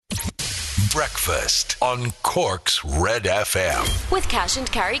Breakfast on Cork's Red FM. With Cash and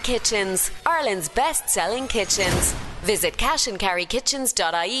Carry Kitchens, Ireland's best-selling kitchens. Visit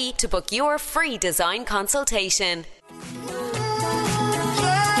cashandcarrykitchens.ie to book your free design consultation.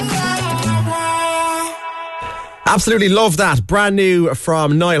 Absolutely love that. Brand new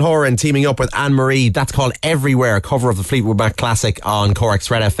from Niall Horan teaming up with Anne-Marie. That's called Everywhere, cover of the Fleetwood Mac classic on Cork's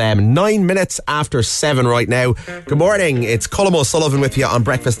Red FM. 9 minutes after 7 right now. Good morning. It's Colm O'Sullivan with you on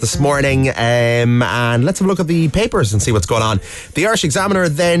breakfast this morning. And let's have a look at the papers and see what's going on. The Irish Examiner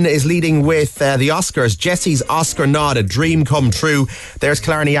then is leading with the Oscars. Jessie's Oscar nod, a dream come true. There's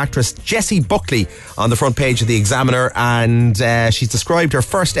Killarney actress Jessie Buckley on the front page of the Examiner, and she's described her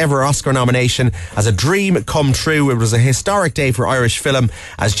first ever Oscar nomination as a dream come true. It was a historic day for Irish film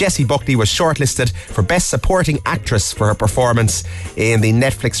as Jessie Buckley was shortlisted for Best Supporting Actress for her performance in the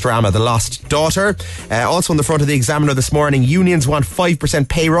Netflix drama The Lost Daughter. Also on the front of the Examiner this morning, unions want 5%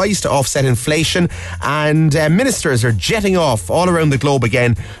 pay rise to offset inflation, and ministers are jetting off all around the globe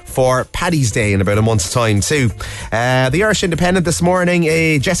again for Paddy's Day in about a month's time too. The Irish Independent this morning,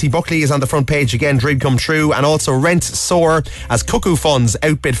 Jessie Buckley is on the front page again, dream come true, and also rents soar as cuckoo funds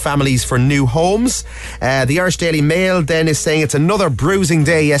outbid families for new homes. The Irish Daily Mail then is saying it's another bruising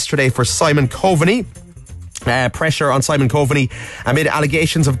day yesterday for Simon Coveney. Pressure on Simon Coveney amid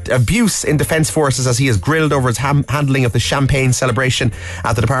allegations of abuse in Defence Forces as he is grilled over his handling of the champagne celebration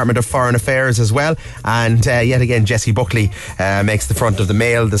at the Department of Foreign Affairs as well. And yet again, Jessie Buckley makes the front of the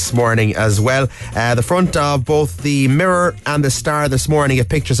Mail this morning as well. The front of both the Mirror and the Star this morning have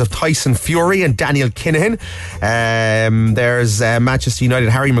pictures of Tyson Fury and Daniel Kinahan. There's Manchester United,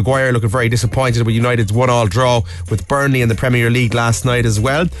 Harry Maguire looking very disappointed with United's 1-1 draw with Burnley in the Premier League last night as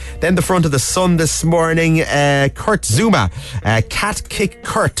well. Then the front of the Sun this morning, Kurt Zouma, cat kick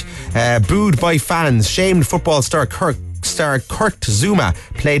Kurt, booed by fans. Shamed football star Kurt Zouma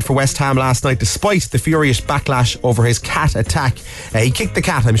played for West Ham last night despite the furious backlash over his cat attack. He kicked the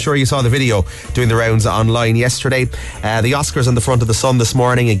cat. I'm sure you saw the video doing the rounds online yesterday. The Oscars on the front of the Sun this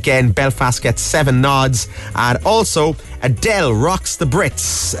morning. Again, Belfast gets 7 nods, and also Adele rocks the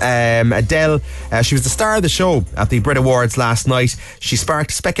Brits. Adele, she was the star of the show at the Brit Awards last night. She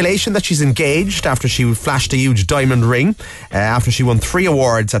sparked speculation that she's engaged after she flashed a huge diamond ring after she won 3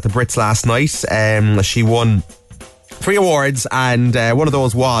 awards at the Brits last night. She won 3 awards, and one of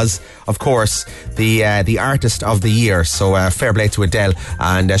those was, of course, the Artist of the Year. So fair play to Adele.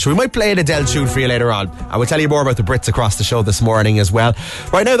 And so we might play an Adele tune for you later on. I will tell you more about the Brits across the show this morning as well.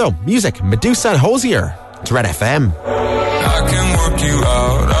 Right now though, music. Medusa and Hosier. It's Red FM. I can work you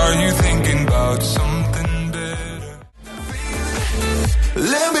out. Are you thinking about something better?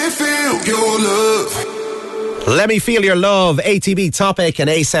 Let me feel your love. Let me feel your love. ATB Topic and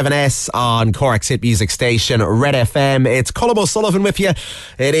A7S on Cork's hit music station Red FM. It's Colm O'Sullivan with you.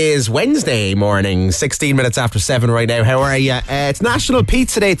 It is Wednesday morning, 16 minutes after 7 right now. How are you? It's National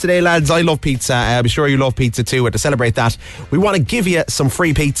Pizza Day today, lads. I love pizza. I'm sure you love pizza too. And to celebrate that, we want to give you some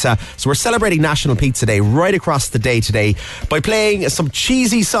free pizza. So we're celebrating National Pizza Day right across the day today by playing some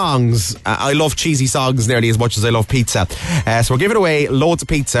cheesy songs. I love cheesy songs nearly as much as I love pizza. So we're giving away loads of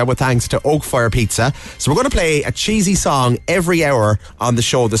pizza with thanks to Oak Fire Pizza. So we're going to play a cheesy song every hour on the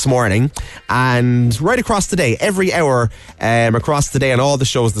show this morning, and right across the day, every hour across the day on all the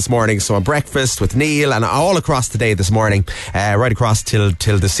shows this morning. So on Breakfast with Neil and all across the day this morning, right across till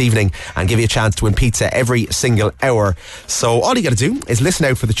this evening, and give you a chance to win pizza every single hour. So all you got to do is listen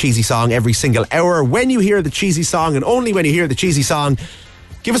out for the cheesy song every single hour. When you hear the cheesy song, and only when you hear the cheesy song,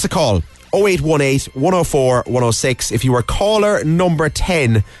 give us a call, 0818 104 106. If you are caller number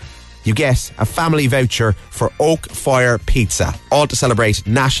 10, you get a family voucher for Oak Fire Pizza, all to celebrate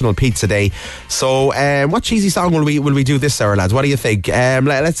National Pizza Day. So, what cheesy song will we do this hour, lads? What do you think?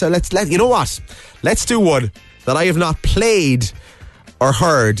 Let's you know what? Let's do one that I have not played or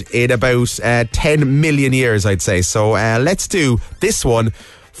heard in about 10 million years, I'd say. So, let's do this one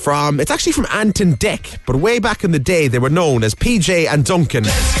it's actually from Ant and Dec, but way back in the day they were known as PJ and Duncan.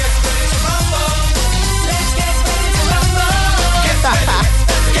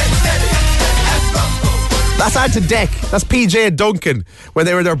 That's Ant and Dec. That's PJ and Duncan when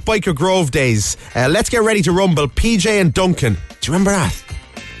they were in their Biker Grove days. Let's get ready to rumble. PJ and Duncan. Do you remember that?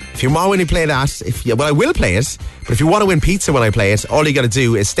 If you want when you play that, I will play it. But if you want to win pizza when I play it, all you got to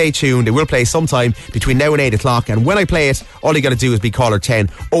do is stay tuned. It will play sometime between now and 8 o'clock. And when I play it, all you got to do is be caller 10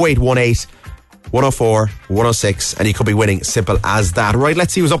 0818 104 106, and you could be winning. Simple as that. Right,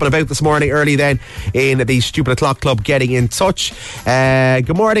 let's see who's up and about this morning early then in the Stupid O'Clock Club getting in touch.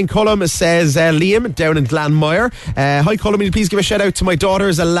 Good morning, Colm, says Liam down in Glanmire. Hi, Colm, will you please give a shout out to my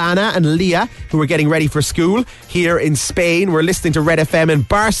daughters Alana and Leah, who are getting ready for school here in Spain. We're listening to Red FM in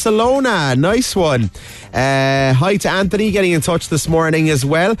Barcelona. Nice one. Hi to Anthony getting in touch this morning as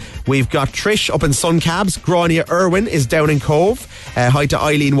well. We've got Trish up in Suncabs. Grania Irwin is down in Cove. Hi to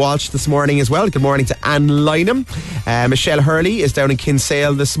Eileen Walsh this morning as well. Good morning to Anne Lynham. Michelle Hurley is down in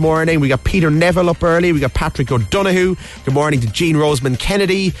Kinsale this morning. We got Peter Neville up early. We got Patrick O'Donoghue. Good morning to Jean Roseman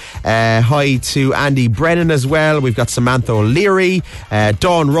Kennedy. Hi to Andy Brennan as well. We've got Samantha O'Leary,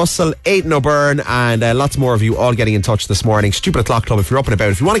 Dawn Russell, Aidan O'Byrne, and lots more of you all getting in touch this morning. Stupid O'Clock Club, if you're up and about.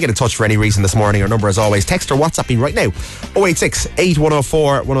 If you want to get in touch for any reason this morning, our number as always, text or WhatsApp me right now, 086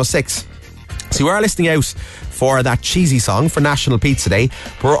 8104 106. So we are listening out for that cheesy song for National Pizza Day.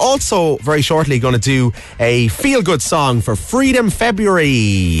 We're also very shortly going to do a feel-good song for Freedom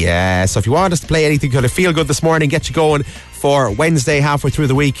February. So if you want us to play anything kind of feel-good this morning, get you going for Wednesday, halfway through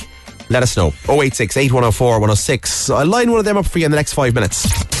the week, let us know. 086 8104 106. I'll line one of them up for you in the next 5 minutes.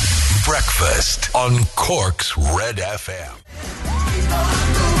 Breakfast on Cork's Red FM.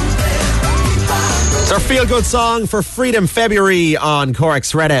 It's our feel-good song for Freedom February on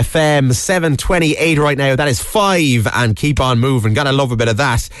Cork's Red FM. 7:28 right now. That is 5 and keep on moving. Gotta love a bit of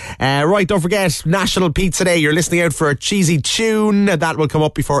that. Right, don't forget National Pizza Day. You're listening out for a cheesy tune. That will come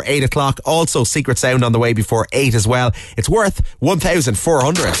up before 8 o'clock. Also Secret Sound on the way before 8 as well. It's worth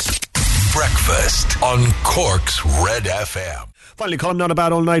 1,400. Breakfast on Cork's Red FM. Finally, Colm, not a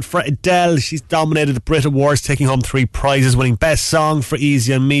bad all night for Adele. She's dominated the Brit Awards, taking home 3 prizes, winning Best Song for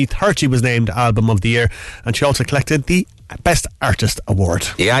Easy on Me. 30 was named Album of the Year, and she also collected the Best Artist Award.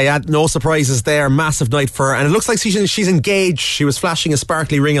 Yeah, no surprises there. Massive night for her, and it looks like she's engaged. She was flashing a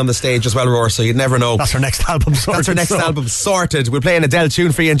sparkly ring on the stage as well, Roar, so you'd never know. That's her next album sorted. That's her next album sorted. We'll play an Adele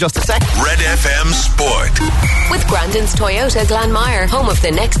tune for you in just a sec. Red FM Sport. With Grandin's Toyota Glanmire, home of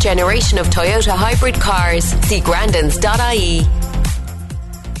the next generation of Toyota hybrid cars. See grandins.ie.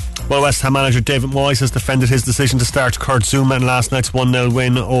 Well, West Ham manager David Moyes has defended his decision to start Kurt Zouma in last night's 1-0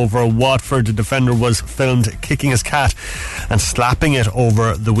 win over Watford. The defender was filmed kicking his cat and slapping it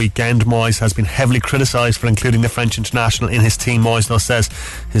over the weekend. Moyes has been heavily criticised for including the French international in his team. Moyes, though, says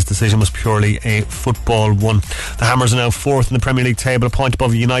his decision was purely a football one. The Hammers are now 4th in the Premier League table, a point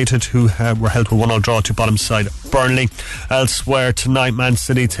above United, who were held to a 1-0 draw to bottom side Burnley. Elsewhere tonight, Man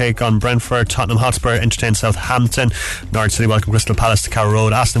City take on Brentford. Tottenham Hotspur entertain Southampton. Norwich City welcome Crystal Palace to Carrow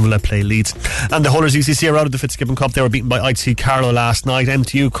Road. Aston Villa play Leeds. And the holders UCC are out of the Fitzgibbon Cup. They were beaten by IT Carlow last night.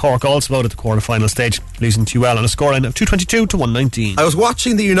 MTU Cork also out at the quarter-final stage, losing to UL on a scoreline of 222 to 119. I was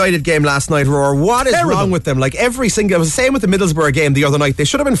watching the United game last night, Roar. What is wrong with them? Like every single... It was the same with the Middlesbrough game the other night. They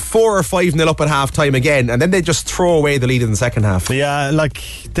should have been 4 or 5-0 up at half-time again, and then they just throw away the lead in the second half. Yeah, like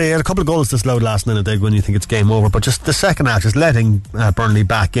they had a couple of goals disallowed last night when you think it's game over, but just the second half, just letting Burnley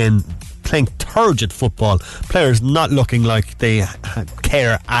back in, playing turgid football, players not looking like they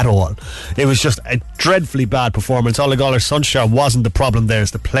care at all. It was just a dreadfully bad performance. Ole Gunnar Solskjaer wasn't the problem there,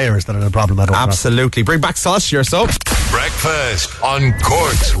 it's the players that are the problem at all. Absolutely. Bring back Solskjaer, so. Breakfast on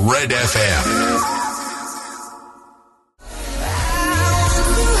Cork's Red FM.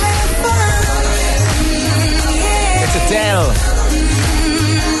 It's Adele.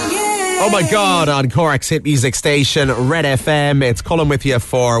 Oh my God, on Cork's hit music station, Red FM. It's Colm with you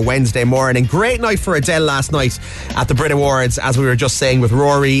for Wednesday morning. Great night for Adele last night at the Brit Awards, as we were just saying with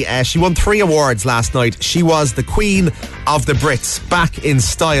Rory. She won 3 awards last night. She was the Queen of the Brits, back in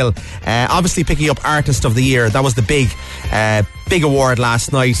style. Obviously picking up Artist of the Year. That was the big award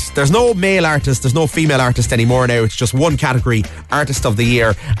last night. There's no male artist, there's no female artist anymore now. It's just one category, Artist of the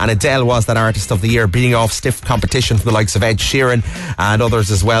Year, and Adele was that Artist of the Year, beating off stiff competition from the likes of Ed Sheeran and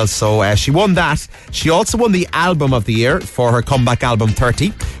others as well. So she won that. She also won the Album of the Year for her comeback album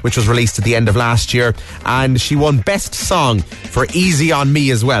 30, which was released at the end of last year, and she won Best Song for Easy on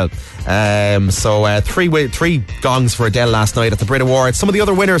Me as well. So three gongs for Adele last night at the Brit Awards. Some of the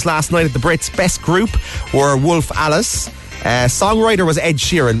other winners last night at the Brits Best Group were Wolf Alice. Songwriter was Ed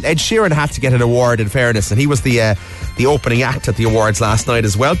Sheeran. Ed Sheeran had to get an award, in fairness, and he was the opening act at the awards last night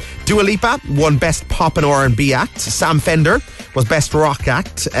as well. Dua Lipa won Best Pop and R&B Act. Sam Fender was Best Rock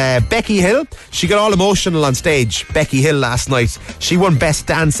Act. Becky Hill, she got all emotional on stage. Becky Hill last night, she won Best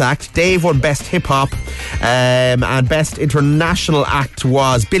Dance Act. Dave won Best Hip Hop, and Best International Act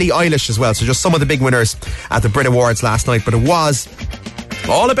was Billie Eilish as well. So just some of the big winners at the Brit Awards last night, but it was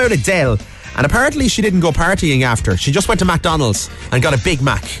all about Adele. And apparently she didn't go partying after. She just went to McDonald's and got a Big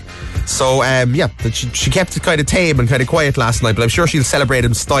Mac. So, she kept it kind of tame and kind of quiet last night, but I'm sure she'll celebrate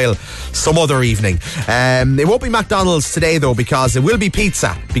in style some other evening. It won't be McDonald's today, though, because it will be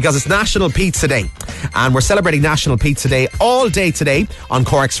pizza, because it's National Pizza Day. And we're celebrating National Pizza Day all day today on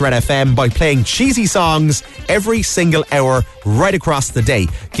Cork's Red FM by playing cheesy songs every single hour right across the day,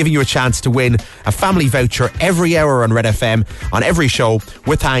 giving you a chance to win a family voucher every hour on Red FM on every show,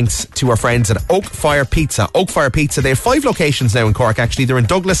 with thanks to our friends at Oak Fire Pizza. Oak Fire Pizza, they have 5 locations now in Cork, actually. They're in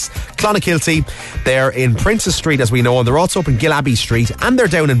Douglas, Clonakilty, they're in Princess Street, as we know, and they're also up in Gillaby Street, and they're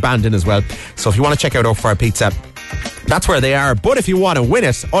down in Bandon as well. So if you want to check out Oak Fire Pizza, that's where they are. But if you want to win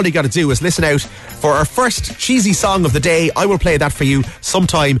it, all you got to do is listen out for our first cheesy song of the day. I will play that for you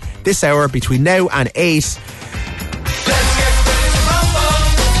sometime this hour between now and 8.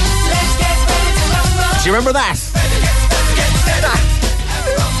 Do you remember that?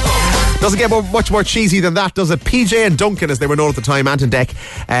 Doesn't get much more cheesy than that, does it? PJ and Duncan, as they were known at the time, Ant and Deck.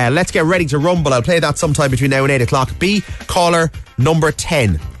 Let's get ready to rumble. I'll play that sometime between now and 8 o'clock. Be caller number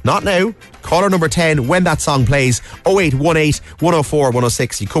 10. Not now. Caller number 10 when that song plays. 0818 104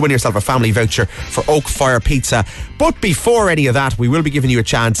 106. You could win yourself a family voucher for Oak Fire Pizza. But before any of that, we will be giving you a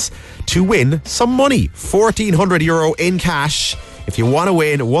chance to win some money. €1,400 in cash. If you want to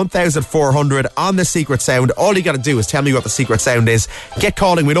win 1,400 on the secret sound, all you got to do is tell me what the secret sound is. Get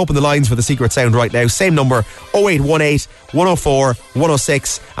calling. We'll open the lines for the secret sound right now. Same number, 0818 104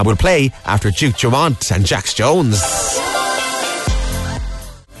 106. And we'll play after Duke Dumont and Jax Jones.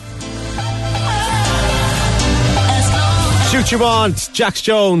 Duke Dumont, Jax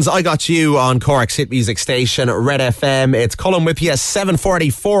Jones, I Got You on Cork's hit music station, Red FM. It's Colm with you,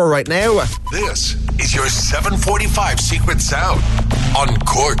 7:44 right now. This is your 7:45 Secret Sound on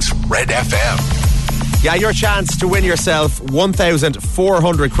Cork's Red FM. Yeah, your chance to win yourself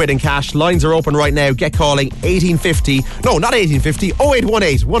 1,400 quid in cash. Lines are open right now. Get calling 1850. No, not 1850.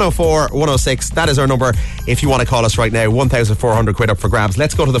 0818 104 106. That is our number if you want to call us right now. 1,400 quid up for grabs.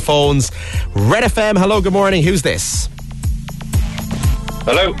 Let's go to the phones. Red FM, hello, good morning. Who's this?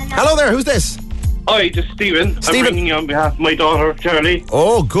 Hello. Hello there, who's this? Hi, just Stephen. I'm ringing you on behalf of my daughter, Charlie.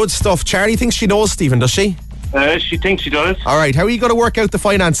 Oh, good stuff. Charlie thinks she knows Stephen, does she? She thinks she does. Alright, how are you going to work out the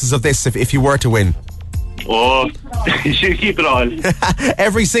finances of this if you were to win? Oh, she'll keep it all.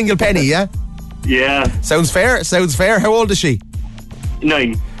 Every single penny, yeah? Yeah. Sounds fair, sounds fair. How old is she?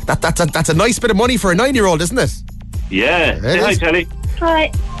 9. That's a nice bit of money for a 9-year-old, isn't it? Yeah. Say hi, Charlie.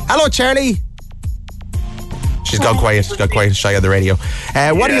 Hi. Hello, Charlie. She's gone quiet. She's got quiet, shy on the radio.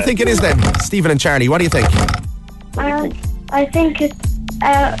 What do you think it is then, Stephen and Charlie? What do you think? I think it's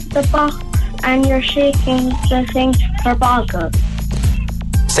the box, and you're shaking the thing for boggle.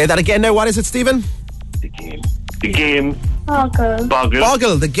 Say that again now. What is it, Stephen? The game. Boggle.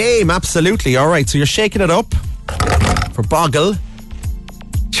 Boggle, the game, absolutely. All right, so you're shaking it up for boggle.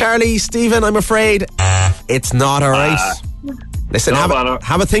 Charlie, Stephen, I'm afraid it's not, all right? Listen, have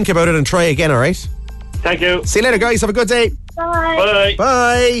a think about it and try again, all right? Thank you. See you later, guys. Have a good day. Bye. Bye.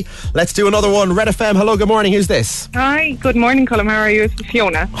 Bye. Let's do another one. Red FM, hello, good morning. Who's this? Hi, good morning, Colm. How are you? It's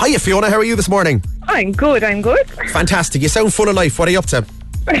Fiona. Hiya, Fiona. How are you this morning? I'm good. Fantastic. You sound full of life. What are you up to?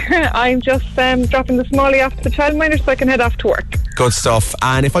 I'm just dropping the smallie off to the childminder so I can head off to work. Good stuff.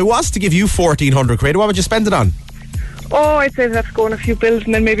 And if I was to give you 1,400 quid, what would you spend it on? Oh, I'd say I'd have to go on a few bills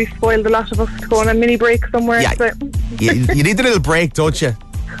and then maybe spoil the lot of us to go on a mini break somewhere. Yeah. So. you need a little break, don't you?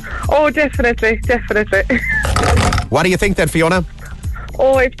 Oh, definitely. What do you think then, Fiona?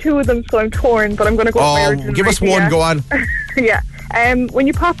 Oh, I have 2 of them, so I'm torn, but I'm going to go with my original give us idea. one, go on. Yeah. When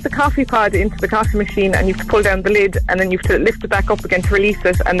you pop the coffee pod into the coffee machine and you have to pull down the lid and then you have to lift it back up again to release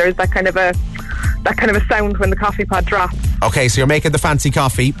it, and there's that kind of a sound when the coffee pod drops. Okay, so you're making the fancy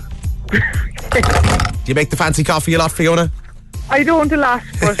coffee. Do you make the fancy coffee a lot, Fiona? I don't a lot,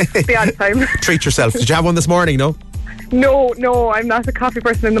 but the odd time. Treat yourself. Did you have one this morning, no? No, I'm not a coffee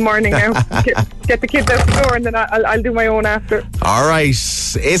person in the morning now. Get the kids out the door and then I'll do my own after. All right.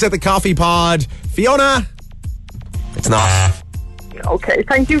 Is it the coffee pod? Fiona? It's not. Okay,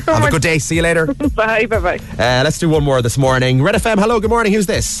 thank you so much. Have a good day. See you later. Bye. Let's do one more this morning. Red FM, hello, good morning. Who's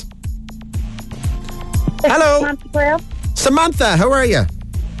this? Hello. Samantha, how are you?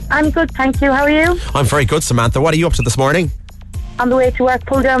 I'm good, thank you. How are you? I'm very good, Samantha. What are you up to this morning? On the way to work,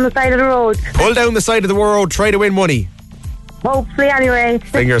 pull down the side of the road. Pull down the side of the road, try to win money. Hopefully, anyway.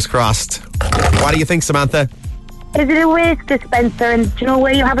 Fingers crossed. What do you think, Samantha? Is it a waste dispenser? And do you know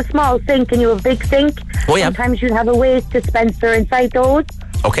where you have a small sink and you have a big sink? Oh, yeah. Sometimes you have a waste dispenser inside those.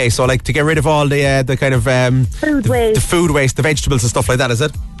 Okay, so like to get rid of all the kind of food waste. The food waste, the vegetables and stuff like that, is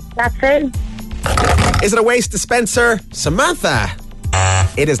it? That's it. Is it a waste dispenser? Samantha,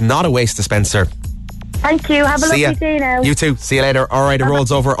 it is not a waste dispenser. Thank you. Have a See lovely day now. You too. See you later. All right, it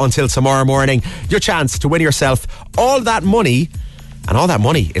rolls over until tomorrow morning. Your chance to win yourself all that money. And all that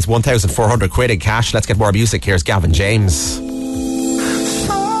money is 1,400 quid in cash. Let's get more music. Here's Gavin James.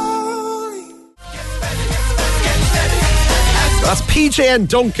 That's PJ and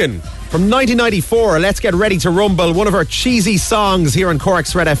Duncan from 1994. Let's get ready to rumble. One of our cheesy songs here on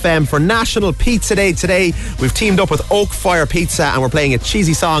Cork's Red FM for National Pizza Day today. We've teamed up with Oak Fire Pizza and we're playing a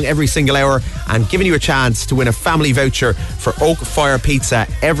cheesy song every single hour and giving you a chance to win a family voucher for Oak Fire Pizza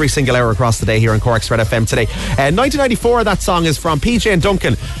every single hour across the day here on Cork's Red FM today. 1994, that song is from PJ and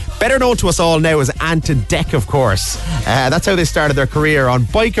Duncan. Better known to us all now as Ant and Dec, of course. That's how they started their career on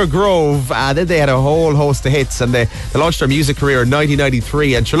Biker Grove. Then they had a whole host of hits and they launched their music career in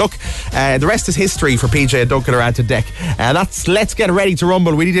 1993. And sure, look, the rest is history for PJ and Duncan or Ant and Dec. That's Let's Get Ready to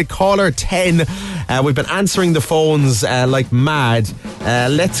Rumble. We needed caller 10. We've been answering the phones like mad.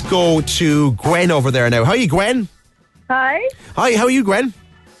 Let's go to Gwen over there now. How are you, Gwen? Hi. Hi, how are you, Gwen?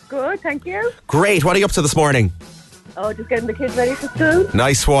 Good, thank you. Great. What are you up to this morning? Oh, just getting the kids ready for school.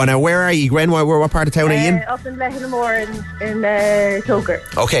 Nice one. Now, where are you, Gwen? What part of town are you in? Up in Lehanamore in Toker.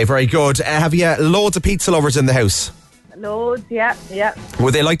 Okay, very good. Have you loads of pizza lovers in the house? Loads, yeah.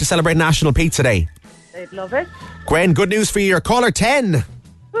 Would they like to celebrate National Pizza Day? They'd love it. Gwen, good news for you. You're caller 10.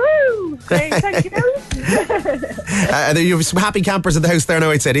 Woo! Great, thank you. You have some happy campers in the house there now,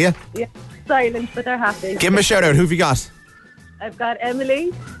 I'd say, do you? Yeah, silent, but they're happy. Give them a shout out. Who have you got? I've got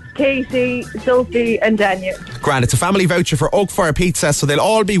Emily, Katie, Sophie and Daniel. Grand, it's a family voucher for Oak Fire Pizza, so they'll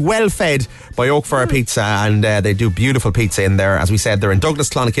all be well fed by Oak Fire Pizza, and they do beautiful pizza in there. As we said, they're in Douglas,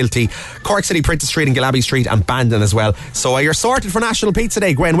 Clonakilty, Cork City, Princess Street and Gillabby Street and Bandon as well. So you're sorted for National Pizza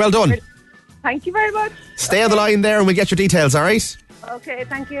Day, Gwen. Well done. Thank you very much. Stay on the line there and we'll get your details, alright? Okay,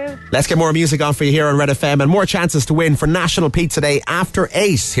 thank you. Let's get more music on for you here on Red FM and more chances to win for National Pizza Day after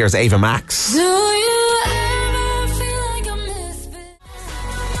 8. Here's Ava Max. Do you ever feel like a misfit?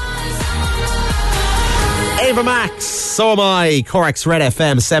 Ava Max, so am I. Cork's Red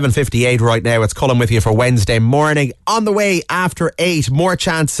FM 7:58 right now. It's Colm with you for Wednesday morning. On the way after 8, more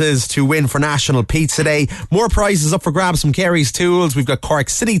chances to win for National Pizza Day. More prizes up for grabs from Kerry's Tools. We've got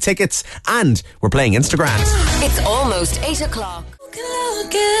Cork City tickets and we're playing Instagrams. It's almost 8 o'clock.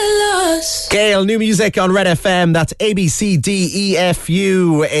 Gail, new music on Red FM. That's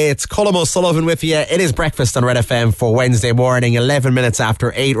ABCDEFU. It's Colm O'Sullivan with you. It is breakfast on Red FM for Wednesday morning, 11 minutes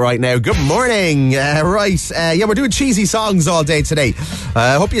after 8 right now. Good morning. We're doing cheesy songs all day today.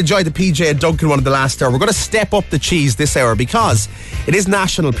 I hope you enjoyed the PJ and Duncan one in the last hour. We're going to step up the cheese this hour because it is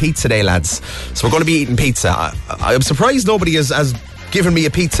National Pizza Day, lads. So we're going to be eating pizza. I'm surprised nobody has given me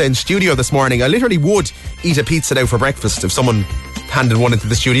a pizza in studio this morning. I literally would eat a pizza now for breakfast if someone handed one into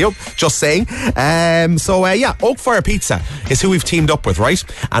the studio, just saying. Oak Fire Pizza is who we've teamed up with, right?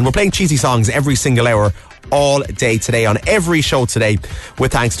 And we're playing cheesy songs every single hour all day today on every show today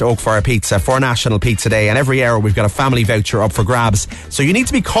with thanks to Oak Fire Pizza for National Pizza Day. And every hour we've got a family voucher up for grabs. So you need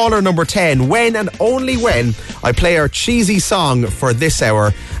to be caller number 10 when and only when I play our cheesy song for this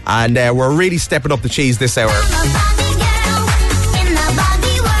hour. And we're really stepping up the cheese this hour.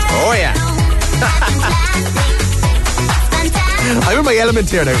 Oh yeah. I'm in my element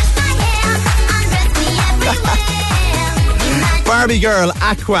here now. Barbie Girl,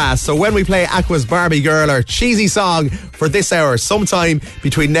 Aqua. So when we play Aqua's Barbie Girl, our cheesy song for this hour, sometime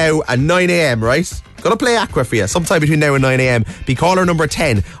between now and 9 a.m, right? Gonna play Aqua for you sometime between now and 9 a.m. Be caller number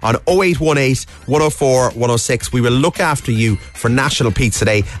 10 on 0818 104 106. We will look after you for National Pizza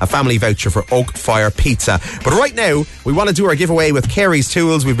Day, a family voucher for Oak Fire Pizza. But right now, we want to do our giveaway with Kerry's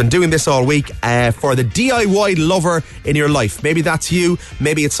Tools. We've been doing this all week for the DIY lover in your life. Maybe that's you.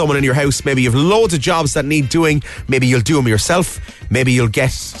 Maybe it's someone in your house. Maybe you have loads of jobs that need doing. Maybe you'll do them yourself. Maybe you'll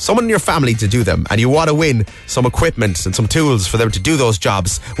get someone in your family to do them and you want to win some equipment and some tools for them to do those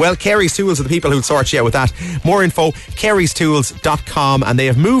jobs. Well, Kerry's Tools are the people who'll sort you out with that. More info, kerrystools.com, and they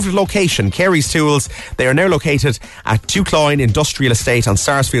have moved location. Kerry's Tools, they are now located at Ducloyne Industrial Estate on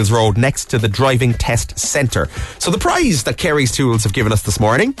Sarsfields Road next to the Driving Test Centre. So the prize that Kerry's Tools have given us this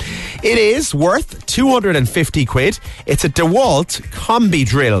morning, it is worth 250 quid. It's a DeWalt combi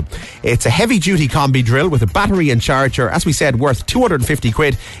drill. It's a heavy duty combi drill with a battery and charger, as we said, worth 250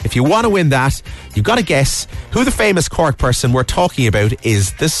 quid. If you want to win that, you've got to guess who the famous Cork person we're talking about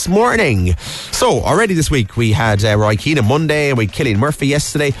is this morning. So already this week we had Roy Keane on Monday and we had Cillian Murphy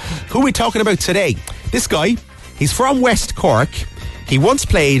yesterday. Who are we talking about today? This guy, he's from West Cork. He once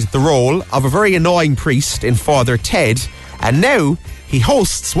played the role of a very annoying priest in Father Ted, and now He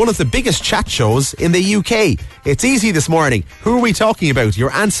hosts one of the biggest chat shows in the UK. It's easy this morning. Who are we talking about?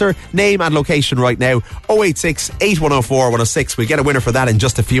 Your answer, name and location right now. 086 8104 106. We'll get a winner for that in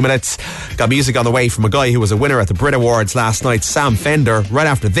just a few minutes. Got music on the way from a guy who was a winner at the Brit Awards last night, Sam Fender. Right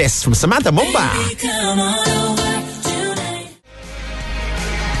after this from Samantha Mumba.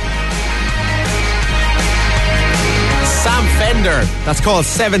 Sam Fender, that's called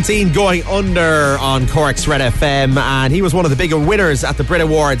 17 Going Under on Cork's Red FM, and he was one of the bigger winners at the Brit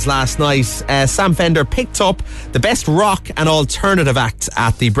Awards last night. Sam Fender picked up the best rock and alternative act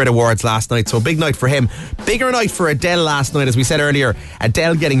at the Brit Awards last night, so a big night for him. Bigger night for Adele last night, as we said earlier.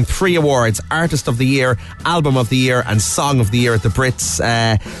 Adele getting 3 awards: Artist of the Year, Album of the Year and Song of the Year at the Brits.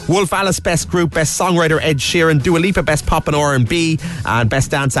 Wolf Alice Best Group, Best Songwriter Ed Sheeran, Dua Lipa Best Pop and R&B, and Best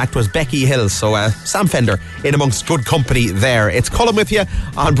Dance Act was Becky Hill. So Sam Fender in amongst good company there. It's Colm with you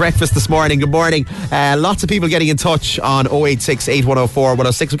on breakfast this morning. Good morning. Lots of people getting in touch on 086 8104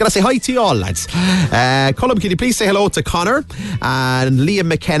 106. We've got to say hi to you all, lads. Colm, can you please say hello to Connor and Liam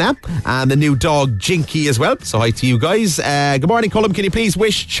McKenna and the new dog Jinky as well? So hi to you guys. Good morning, Colm. Can you please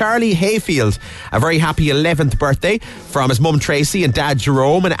wish Charlie Hayfield a very happy 11th birthday from his mum Tracy and dad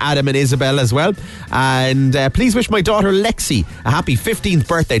Jerome and Adam and Isabel as well. And please wish my daughter Lexi a happy 15th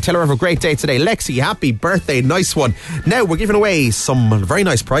birthday. Tell her have a great day today. Lexi, happy birthday. Nice one. Now we're giving away some very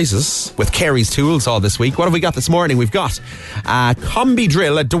nice prizes with Carey's Tools all this week. What have we got this morning? We've got a combi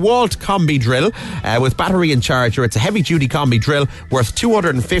drill, a DeWalt combi drill with battery and charger. It's a heavy duty combi drill worth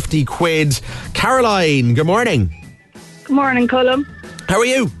 250 quid. Caroline, good morning. Good morning, Colm. How are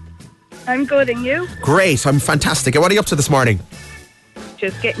you? I'm good, and you? Great, I'm fantastic. And what are you up to this morning?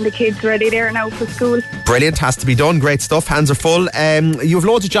 Just getting the kids ready there now for school. Brilliant, has to be done. Great stuff, hands are full. You have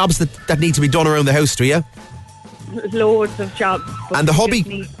loads of jobs that need to be done around the house, do you? Loads of jobs. And the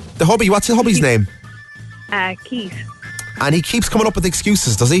hubby, what's the hubby's name? Keith. And he keeps coming up with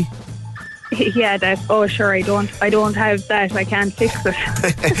excuses, does he? Yeah, sure, I don't have that, I can't fix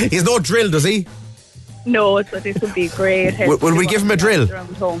it. He's no drill, does he? No, so this would be great. Will we give him a drill?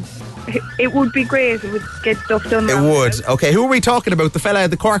 It would be great. It would get stuff done. It would. Okay, who are we talking about? The fella,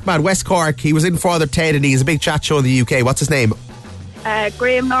 the Cork man, West Cork. He was in Father Ted and he's a big chat show in the UK. What's his name?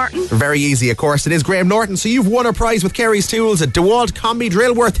 Graham Norton. Very easy, of course. It is Graham Norton. So you've won a prize with Carey's Tools, a DeWalt combi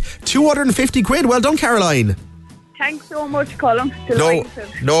drill worth 250 quid. Well done, Caroline. Thanks so much, Colm.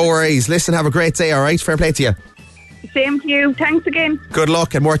 No worries. Listen, have a great day, all right? Fair play to you. Same to you. Thanks again. Good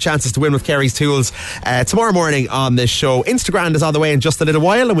luck and more chances to win with Carey's Tools tomorrow morning on this show. Instagram is on the way in just a little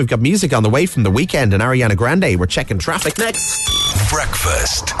while, and we've got music on the way from The Weekend and Ariana Grande. We're checking traffic next.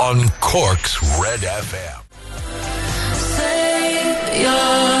 Breakfast on Cork's Red FM.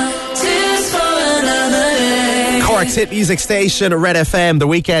 Cork's hit music station, Red FM, The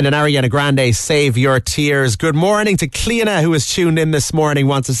Weekend and Ariana Grande, Save Your Tears. Good morning to Cleona, who is tuned in this morning.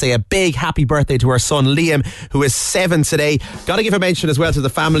 Wants to say a big happy birthday to her son Liam, who is 7 today. Got to give a mention as well to the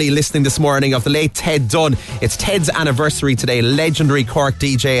family listening this morning of the late Ted Dunn. It's Ted's anniversary today, legendary Cork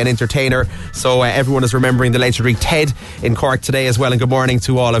DJ and entertainer. So everyone is remembering the legendary Ted in Cork today as well. And good morning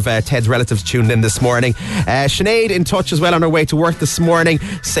to all of Ted's relatives tuned in this morning. Sinead in touch as well on her way to work this morning,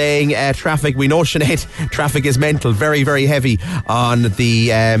 saying traffic, we know Sinead, traffic is mental, very, very heavy on the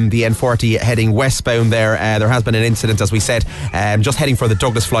N40 heading westbound there. There has been an incident, as we said, just heading for the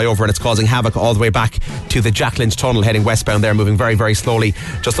Douglas flyover, and it's causing havoc all the way back to the Jack Lynch tunnel heading westbound there, moving very, very slowly.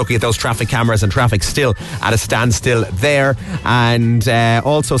 Just looking at those traffic cameras, and traffic still at a standstill there. And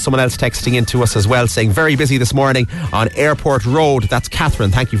also someone else texting into us as well, saying very busy this morning on Airport Road. That's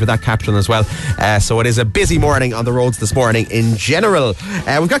Catherine. Thank you for that, Catherine, as well. So it is a busy morning on the roads this morning in general.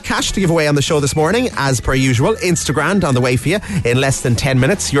 We've got cash to give away on the show this morning, as per usual. Instagram on the way for you in less than 10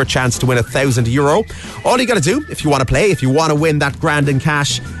 minutes. Your chance to win €1,000. All you got to do, if you want to play, if you want to win that grand in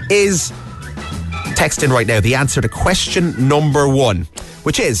cash, is text in right now the answer to question number 1,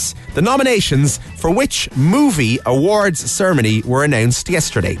 which is the nominations for which movie awards ceremony were announced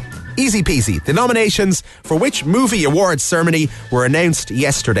yesterday. Easy peasy. The nominations for which movie awards ceremony were announced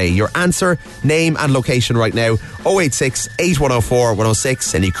yesterday. Your answer, name and location right now, 086 8104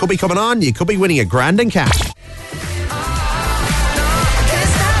 106. And you could be coming on, you could be winning $1,000 in cash.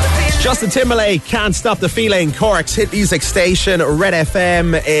 Justin Timberlake, Can't Stop the Feeling, Cork's hit music station, Red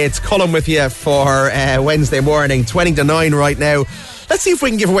FM. It's Colm with you for Wednesday morning, 20 to 9 right now. Let's see if we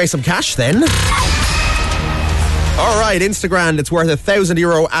can give away some cash then. All right, Instagram, it's worth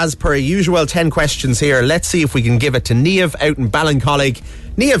 €1,000 as per usual. 10 questions here. Let's see if we can give it to Niamh out in Ballincollig.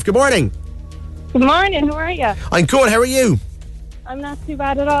 Niamh, good morning. Good morning, how are you? I'm good, how are you? I'm not too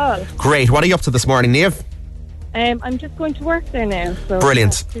bad at all. Great, what are you up to this morning, Niamh? I'm just going to work there now. So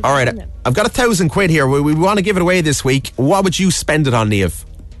Brilliant. All right, I've got £1,000 here. We want to give it away this week. What would you spend it on, Niamh?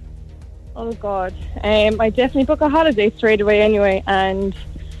 Oh, God. I definitely book a holiday straight away anyway. And,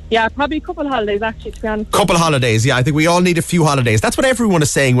 yeah, probably a couple of holidays, actually, to be honest. Couple of holidays, yeah. I think we all need a few holidays. That's what everyone is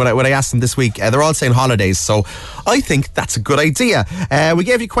saying when I asked them this week. They're all saying holidays, so I think that's a good idea. We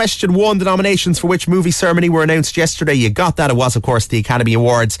gave you question 1, the nominations for which movie ceremony were announced yesterday. You got that. It was, of course, the Academy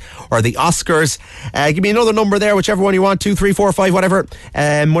Awards or the Oscars. Give me another number there, whichever one you want, 2, 3, 4, 5, whatever.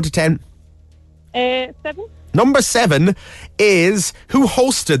 1 to 10. 7. Number 7 is who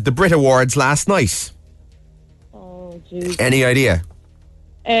hosted the Brit Awards last night? Oh, jeez. Any idea?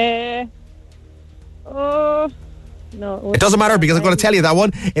 No. It doesn't matter because I'm going to tell you that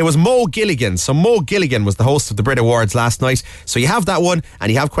one. It was Mo Gilligan. So Mo Gilligan was the host of the Brit Awards last night. So you have that one and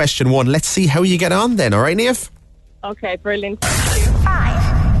you have question 1. Let's see how you get on then. All right, Niamh? Okay, brilliant.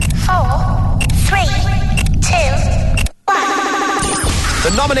 5, 4, 3, 2, 1. The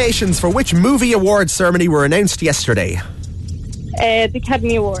nominations for which movie awards ceremony were announced yesterday? The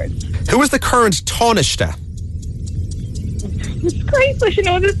Academy Awards. Who was the current Taoiseach? It's great, I should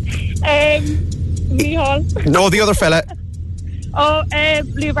know this. Mihal. No, the other fella. Oh,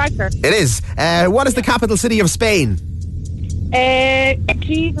 Leo Varadkar. It is. What is the capital city of Spain?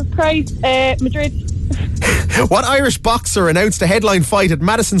 Jesus Christ. Madrid. What Irish boxer announced a headline fight at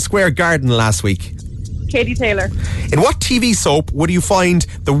Madison Square Garden last week? Katie Taylor. In what TV soap would you find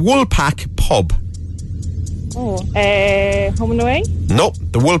the Woolpack pub? Oh, Home and Away. No,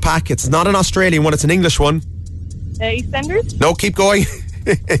 the Woolpack. It's not an Australian one, it's an English one. EastEnders. No, keep going.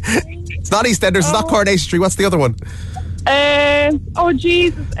 It's not EastEnders, it's not Coronation Street. What's the other one? Oh,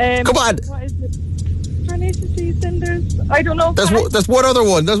 Jesus. Come on. What is it? Coronation Street, EastEnders. I don't know. There's one other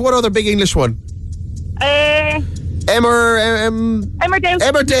one. There's one other big English one. Emmerdale.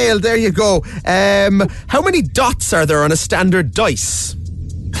 Emmerdale, there you go. How many dots are there on a standard dice?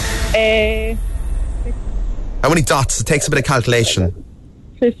 How many dots? It takes a bit of calculation.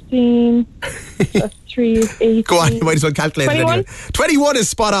 15 plus 3 is 18. Go on, you might as well calculate 21? it anyway. 21 is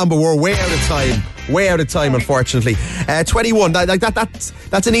spot on, but we're way out of time. Way out of time, unfortunately. 21,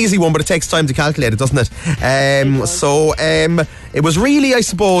 that's an easy one, but it takes time to calculate it, doesn't it? It was really, I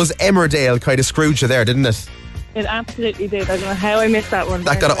suppose, Emmerdale kind of screwed you there, didn't it? It absolutely did. I don't know how I missed that one.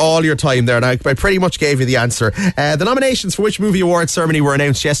 That got all your time there, and I pretty much gave you the answer. The nominations for which movie awards ceremony were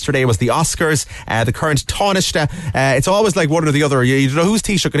announced yesterday was the Oscars, the current Taoiseach. It's always like one or the other. You don't know who's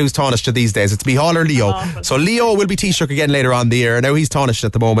Taoiseach and who's Taoiseach these days. It's Mihal or Leo. So Leo will be Taoiseach again later on the year. Now he's Taoiseach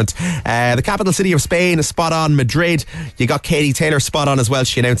at the moment. The capital city of Spain is spot on, Madrid. You got Katie Taylor spot on as well.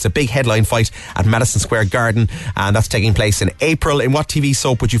 She announced a big headline fight at Madison Square Garden, and that's taking place in April. In what TV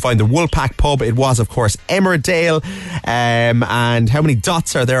soap would you find the Woolpack pub? It was, of course, Emmerdale. And how many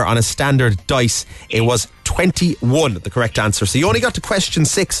dots are there on a standard dice? It was 21, the correct answer. So you only got to question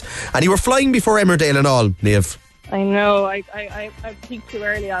 6, and you were flying before Emmerdale and all, Niamh. I know. I peaked too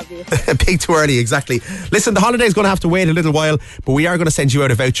early, obviously. Peaked too early, exactly. Listen, the holiday's going to have to wait a little while, but we are going to send you out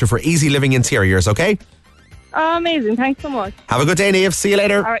a voucher for Easy Living Interiors, okay? Oh, amazing. Thanks so much. Have a good day, Niamh. See you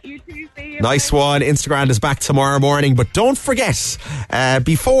later. All right, you too. See you. Nice one. Instagram is back tomorrow morning, but don't forget,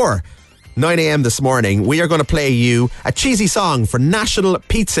 before 9 a.m. this morning, we are going to play you a cheesy song for National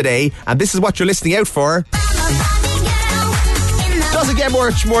Pizza Day, and this is what you're listening out for. Doesn't get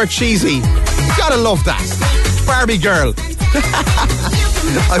much more cheesy. You gotta love that. Barbie Girl.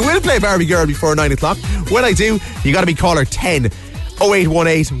 I will play Barbie Girl before 9 o'clock. When I do, you gotta be caller 10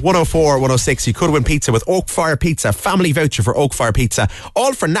 0818 104 106. You could win pizza with Oak Fire Pizza, family voucher for Oak Fire Pizza,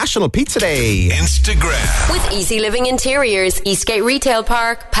 all for National Pizza Day. Instagram. With Easy Living Interiors, Eastgate Retail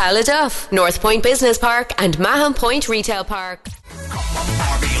Park, Paladuff, North Point Business Park and Mahon Point Retail Park. Come on,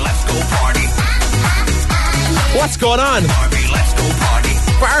 Barbie, let's go party. What's going on? Barbie, let's go party.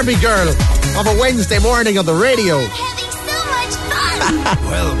 Barbie Girl of a Wednesday morning on the radio. Having so much fun.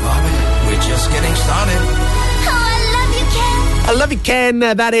 Well, Barbie, we're just getting started. I love you, Ken.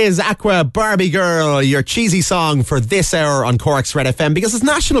 That is Aqua Barbie Girl, your cheesy song for this hour on Cork's Red FM, because it's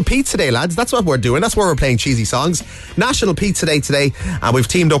National Pizza Day, lads. That's what we're doing. That's why we're playing cheesy songs. National Pizza Day today, and we've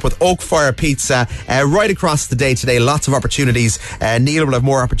teamed up with Oak Fire Pizza right across the day today. Lots of opportunities. Neil will have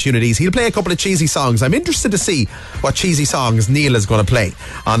more opportunities. He'll play a couple of cheesy songs. I'm interested to see what cheesy songs Neil is going to play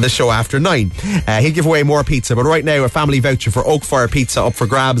on the show after 9. He'll give away more pizza, but right now a family voucher for Oak Fire Pizza up for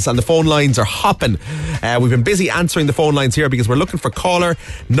grabs, and the phone lines are hopping. We've been busy answering the phone lines here because we're looking for caller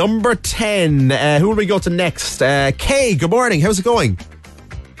number 10. Who will we go to next? Kay, good morning. How's it going?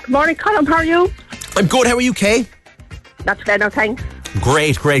 Good morning, Colm. How are you? I'm good. How are you, Kay? Not too bad, no thanks.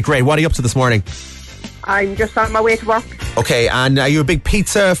 Great. What are you up to this morning? I'm just on my way to work. Okay, and are you a big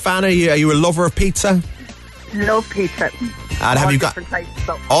pizza fan? Are you a lover of pizza? Love pizza. And have you got different types,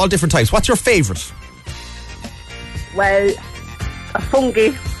 so. all different types? What's your favourite? Well, a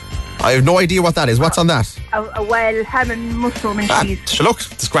fungi. I have no idea what that is. What's on that? Well, ham and mushroom and cheese. So look,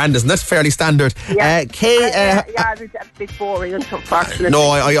 it's grand, isn't it? Fairly standard. Yeah. It's a bit boring, unfortunately. No,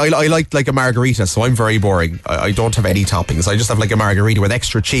 I like a margarita, so I'm very boring. I don't have any toppings. I just have like a margarita with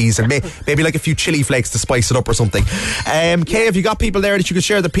extra cheese and maybe like a few chili flakes to spice it up or something. Kay, have you got people there that you could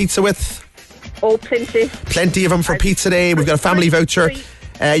share the pizza with? Oh, plenty. Plenty of them for Pizza Day. We've got a family voucher.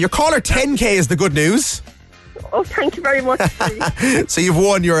 Your caller 10K is the good news. Oh, thank you very much. So you've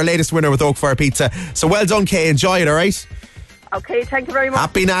won. You're our latest winner with Oak Fire Pizza. So well done, Kay. Enjoy it, all right? Okay, thank you very much.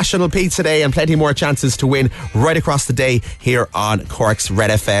 Happy National Pizza Day, and plenty more chances to win right across the day here on Cork's Red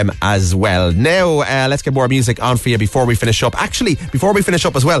FM as well. Now, let's get more music on for you before we finish up. Actually, before we finish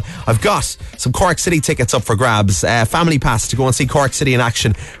up as well, I've got some Cork City tickets up for grabs. Family pass to go and see Cork City in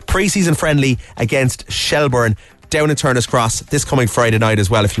action. Pre-season friendly against Shelbourne down in Turner's Cross this coming Friday night as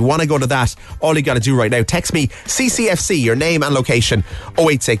well. If you want to go to that, all you got to do right now, text me CCFC, your name and location,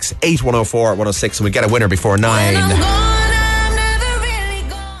 086 8104 106, and we get a winner before 9.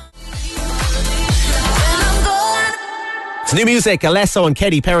 It's new music, Alesso and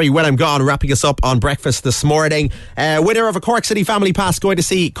Katy Perry, When I'm Gone, wrapping us up on breakfast this morning. Winner of a Cork City family pass going to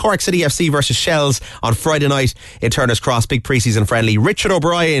see Cork City FC versus Shells on Friday night in Turner's Cross, big pre-season friendly. Richard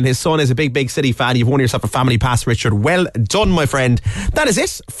O'Brien, his son is a big City fan. You've won yourself a family pass, Richard. Well done, my friend. That is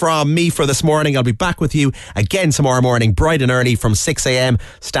it from me for this morning. I'll be back with you again tomorrow morning, bright and early from 6 a.m.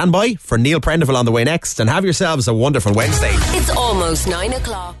 Stand by for Neil Prendeville on the way next, and have yourselves a wonderful Wednesday. It's almost 9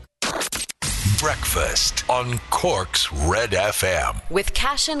 o'clock. Breakfast on Cork's Red FM. With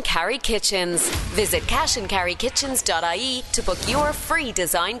Cash and Carry Kitchens. Visit cashandcarrykitchens.ie to book your free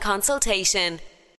design consultation.